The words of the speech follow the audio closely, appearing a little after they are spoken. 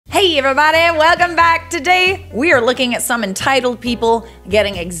Hey everybody, welcome back. Today we are looking at some entitled people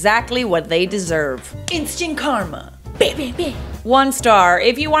getting exactly what they deserve. Instant karma. 1 star.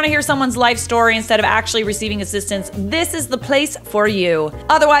 If you want to hear someone's life story instead of actually receiving assistance, this is the place for you.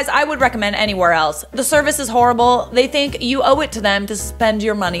 Otherwise, I would recommend anywhere else. The service is horrible. They think you owe it to them to spend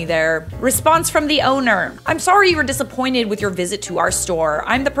your money there. Response from the owner. I'm sorry you were disappointed with your visit to our store.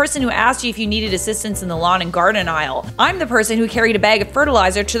 I'm the person who asked you if you needed assistance in the lawn and garden aisle. I'm the person who carried a bag of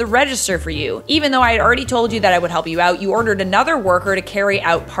fertilizer to the register for you. Even though I had already told you that I would help you out, you ordered another worker to carry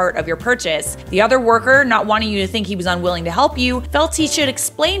out part of your purchase. The other worker, not wanting you to think he was unwilling to help you, felt he should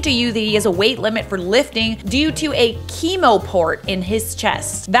explain to you that he has a weight limit for lifting due to a chemo port in his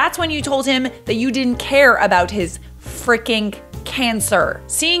chest. That's when you told him that you didn't care about his freaking cancer.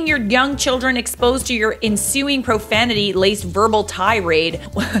 Seeing your young children exposed to your ensuing profanity-laced verbal tirade,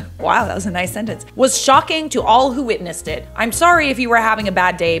 wow, that was a nice sentence, was shocking to all who witnessed it. I'm sorry if you were having a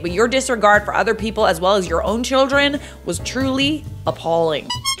bad day, but your disregard for other people as well as your own children was truly appalling.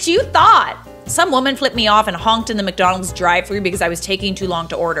 You thought? Some woman flipped me off and honked in the McDonald's drive-thru because I was taking too long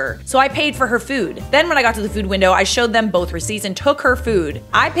to order. So I paid for her food. Then when I got to the food window, I showed them both receipts and took her food.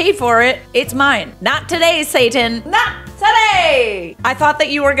 I paid for it. It's mine. Not today, Satan. Not today! I thought that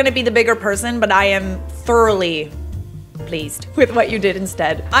you were gonna be the bigger person, but I am thoroughly pleased with what you did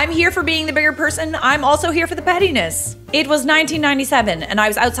instead. I'm here for being the bigger person. I'm also here for the pettiness. It was 1997 and I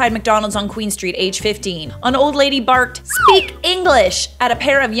was outside McDonald's on Queen Street, age 15. An old lady barked, "Speak English!" at a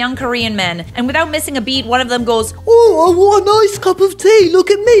pair of young Korean men, and without missing a beat, one of them goes, "Oh, I want a nice cup of tea.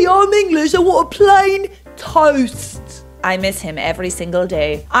 Look at me, I'm English. I want a plain toast." I miss him every single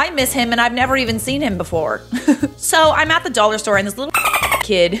day. I miss him and I've never even seen him before. So I'm at the dollar store and this little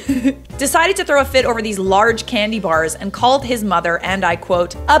kid decided to throw a fit over these large candy bars and called his mother, and I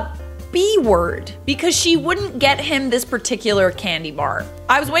quote, a B word, because she wouldn't get him this particular candy bar.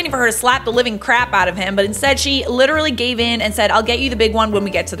 I was waiting for her to slap the living crap out of him, but instead she literally gave in and said, "I'll get you the big one when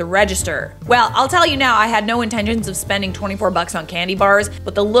we get to the register." Well, I'll tell you now, I had no intentions of spending 24 bucks on candy bars,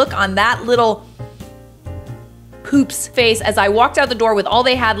 but the look on that little Poop's face as I walked out the door with all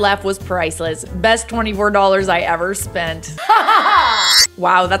they had left was priceless. Best $24 I ever spent.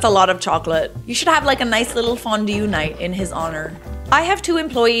 Wow, that's a lot of chocolate. You should have like a nice little fondue night in his honor. I have 2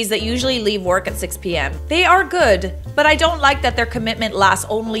 employees that usually leave work at 6 p.m. They are good, but I don't like that their commitment lasts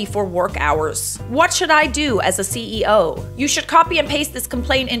only for work hours. What should I do as a CEO? You should copy and paste this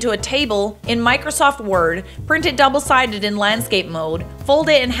complaint into a table in Microsoft Word, print it double-sided in landscape mode, fold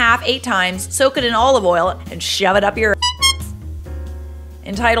it in half 8 times, soak it in olive oil, and shove it up your ass.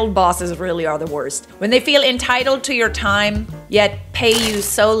 Entitled bosses really are the worst. When they feel entitled to your time, yet pay you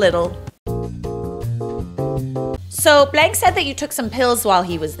so little. So Blank said that you took some pills while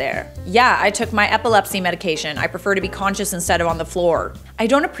he was there. Yeah, I took my epilepsy medication. I prefer to be conscious instead of on the floor. I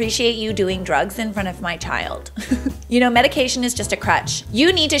don't appreciate you doing drugs in front of my child. You know, medication is just a crutch.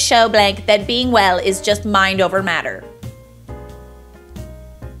 You need to show Blank that being well is just mind over matter.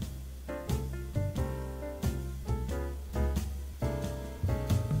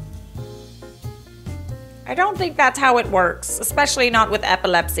 I don't think that's how it works, especially not with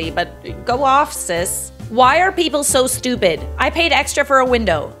epilepsy, but go off, sis. Why are people so stupid? I paid extra for a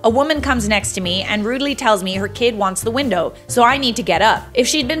window. A woman comes next to me and rudely tells me her kid wants the window, so I need to get up. If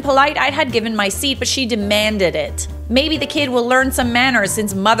she'd been polite, I'd had given my seat, but she demanded it. Maybe the kid will learn some manners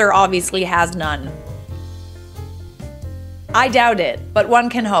since mother obviously has none. I doubt it, but one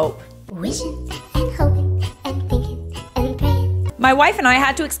can hope. Wishing and hoping and thinking and praying. My wife and I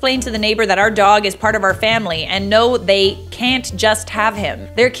had to explain to the neighbor that our dog is part of our family and no, they can't just have him.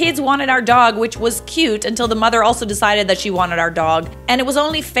 Their kids wanted our dog, which was cute until the mother also decided that she wanted our dog. And it was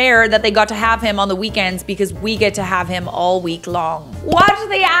only fair that they got to have him on the weekends because we get to have him all week long. What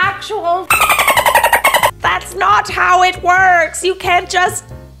the actual That's not how it works. You can't just,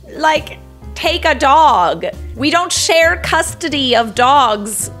 like, take a dog. We don't share custody of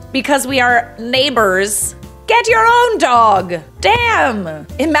dogs because we are neighbors. Get your own dog. Damn.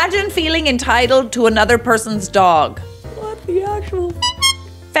 Imagine feeling entitled to another person's dog. What the actual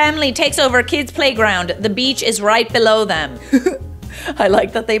Family takes over kids' playground. The beach is right below them. I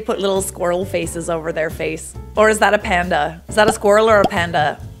like that they put little squirrel faces over their face. Or is that a panda? Is that a squirrel or a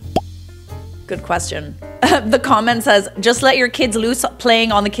panda? Good question. The comment says, just let your kids loose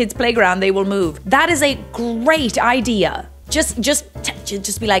playing on the kids' playground, they will move. That is a great idea. Just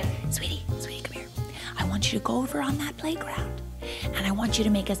be like, sweetie, come here. I want you to go over on that playground and I want you to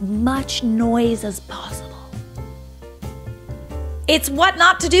make as much noise as possible. It's What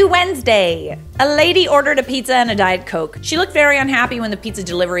Not to Do Wednesday. A lady ordered a pizza and a Diet Coke. She looked very unhappy when the pizza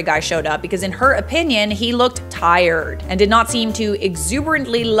delivery guy showed up because in her opinion, he looked tired and did not seem to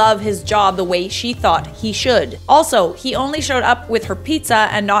exuberantly love his job the way she thought he should. Also, he only showed up with her pizza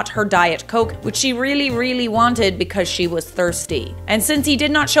and not her Diet Coke, which she really wanted because she was thirsty. And since he did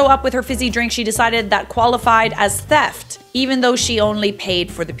not show up with her fizzy drink, she decided that qualified as theft, even though she only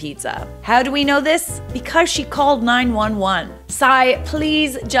paid for the pizza. How do we know this? Because she called 911. Sigh,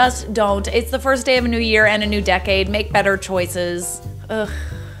 please just don't. It's the first day of a new year and a new decade. Make better choices. Ugh.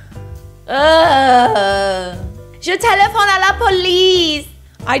 Je téléphone à la police.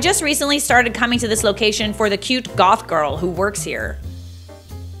 I just recently started coming to this location for the cute goth girl who works here.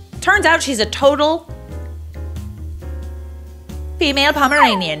 Turns out she's a total female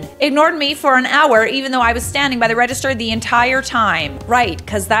Pomeranian. Ignored me for an hour even though I was standing by the register the entire time. Right,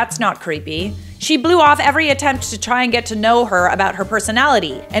 cause that's not creepy. She blew off every attempt to try and get to know her about her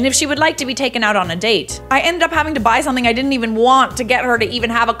personality, and if she would like to be taken out on a date. I ended up having to buy something I didn't even want to get her to even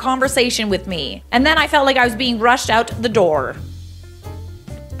have a conversation with me. And then I felt like I was being rushed out the door.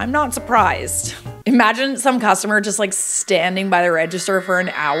 I'm not surprised. Imagine some customer just like standing by the register for an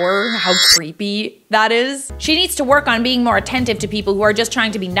hour. How creepy that is. She needs to work on being more attentive to people who are just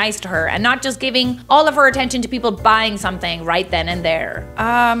trying to be nice to her and not just giving all of her attention to people buying something right then and there.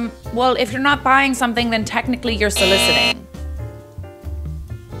 Well, if you're not buying something, then technically you're soliciting.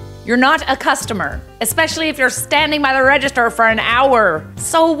 You're not a customer, especially if you're standing by the register for an hour.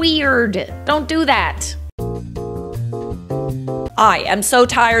 So weird. Don't do that. I am so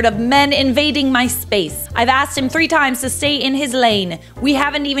tired of men invading my space. I've asked him 3 times to stay in his lane. We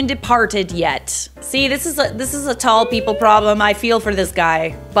haven't even departed yet. See, this is a tall people problem. I feel for this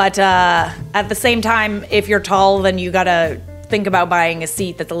guy. But at the same time, if you're tall, then you gotta think about buying a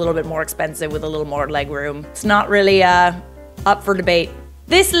seat that's a little bit more expensive with a little more leg room. It's not really up for debate.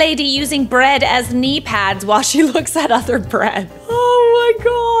 This lady using bread as knee pads while she looks at other bread. Oh my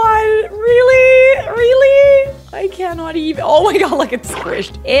god, really? Really? I cannot even. Oh my god, look, it's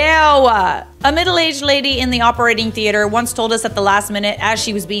squished. Ew. A middle-aged lady in the operating theater once told us at the last minute as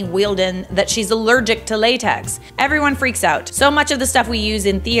she was being wheeled in that she's allergic to latex. Everyone freaks out. So much of the stuff we use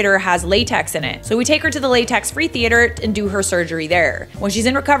in theater has latex in it. So we take her to the latex-free theater and do her surgery there. When she's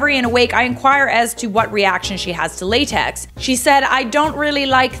in recovery and awake, I inquire as to what reaction she has to latex. She said, "I don't really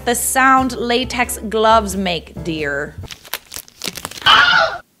like the sound latex gloves make, dear."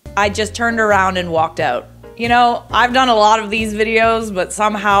 I just turned around and walked out. You know, I've done a lot of these videos, but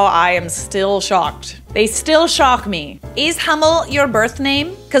somehow I am still shocked. They still shock me. Is Hummel your birth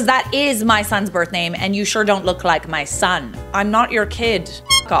name? Because that is my son's birth name, and you sure don't look like my son. I'm not your kid.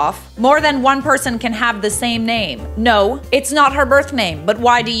 F off. More than one person can have the same name. No, it's not her birth name, but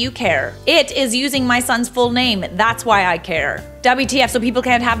why do you care? It is using my son's full name. That's why I care. WTF, so people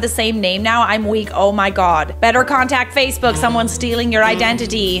can't have the same name now? I'm weak, oh my god. Better contact Facebook, someone's stealing your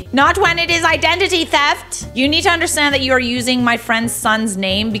identity. Not when it is identity theft. You need to understand that you are using my friend's son's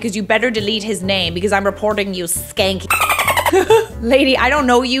name because you better delete his name because I'm reporting you skanky. Lady, I don't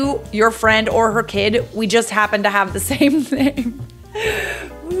know you, your friend, or her kid. We just happen to have the same name.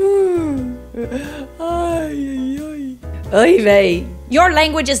 Oy vey. Your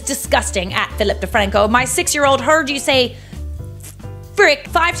language is disgusting, at Philip DeFranco. My 6-year-old heard you say frick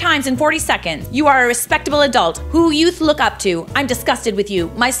 5 times in 40 seconds. You are a respectable adult who youth look up to. I'm disgusted with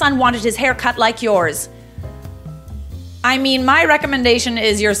you. My son wanted his hair cut like yours. I mean, my recommendation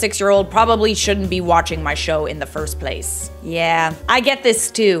is your 6-year-old probably shouldn't be watching my show in the first place. Yeah, I get this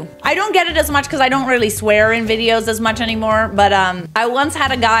too. I don't get it as much because I don't really swear in videos as much anymore, but I once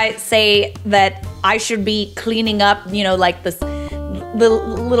had a guy say that I should be cleaning up, you know, like the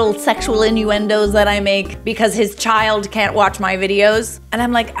little sexual innuendos that I make because his child can't watch my videos. And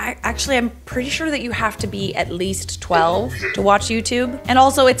I'm like, I'm pretty sure that you have to be at least 12 to watch YouTube. And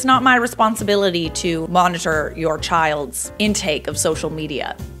also, it's not my responsibility to monitor your child's intake of social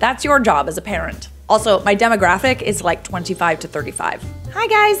media. That's your job as a parent. Also, my demographic is like 25 to 35. Hi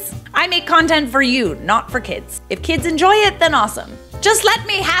guys. I make content for you, not for kids. If kids enjoy it, then awesome. Just let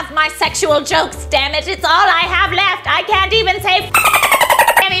me have my sexual jokes, damn it. It's all I have left. I can't even say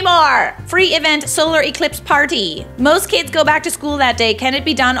anymore. Free event solar eclipse party. Most kids go back to school that day. Can it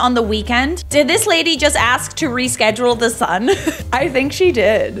be done on the weekend? Did this lady just ask to reschedule the sun? I think she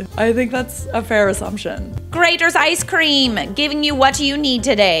did. I think that's a fair assumption. Grater's ice cream, giving you what you need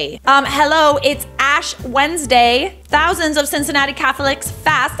today. Hello, it's Ash Wednesday. Thousands of Cincinnati Catholics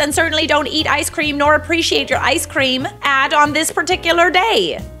fast and certainly don't eat ice cream nor appreciate your ice cream ad on this particular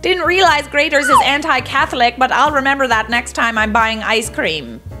day. Didn't realize Grater's is anti-Catholic, but I'll remember that next time I'm buying ice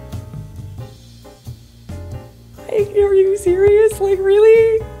cream. Are you serious? Like,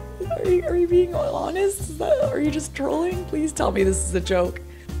 really? Are you being honest? Are you just trolling? Please tell me this is a joke.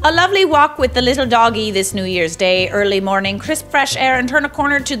 A lovely walk with the little doggy this New Year's Day. Early morning, crisp fresh air, and turn a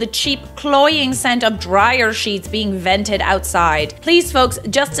corner to the cheap, cloying scent of dryer sheets being vented outside. Please, folks,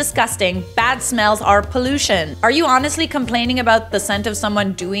 just disgusting. Bad smells are pollution. Are you honestly complaining about the scent of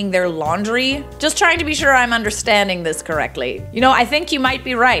someone doing their laundry? Just trying to be sure I'm understanding this correctly. You know, I think you might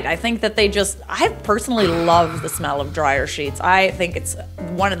be right. I think that I personally love the smell of dryer sheets. I think it's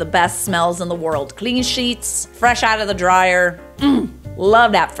one of the best smells in the world. Clean sheets, fresh out of the dryer.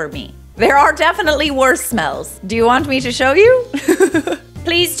 Love that for me. There are definitely worse smells. Do you want me to show you?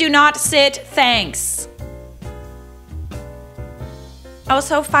 Please do not sit, thanks. Oh,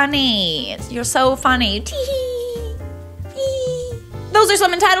 so funny. You're so funny. Tee-hee. Tee. Those are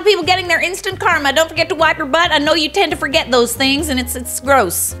some entitled people getting their instant karma. Don't forget to wipe your butt. I know you tend to forget those things and it's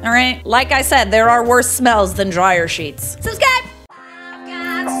gross, all right? Like I said, there are worse smells than dryer sheets. Subscribe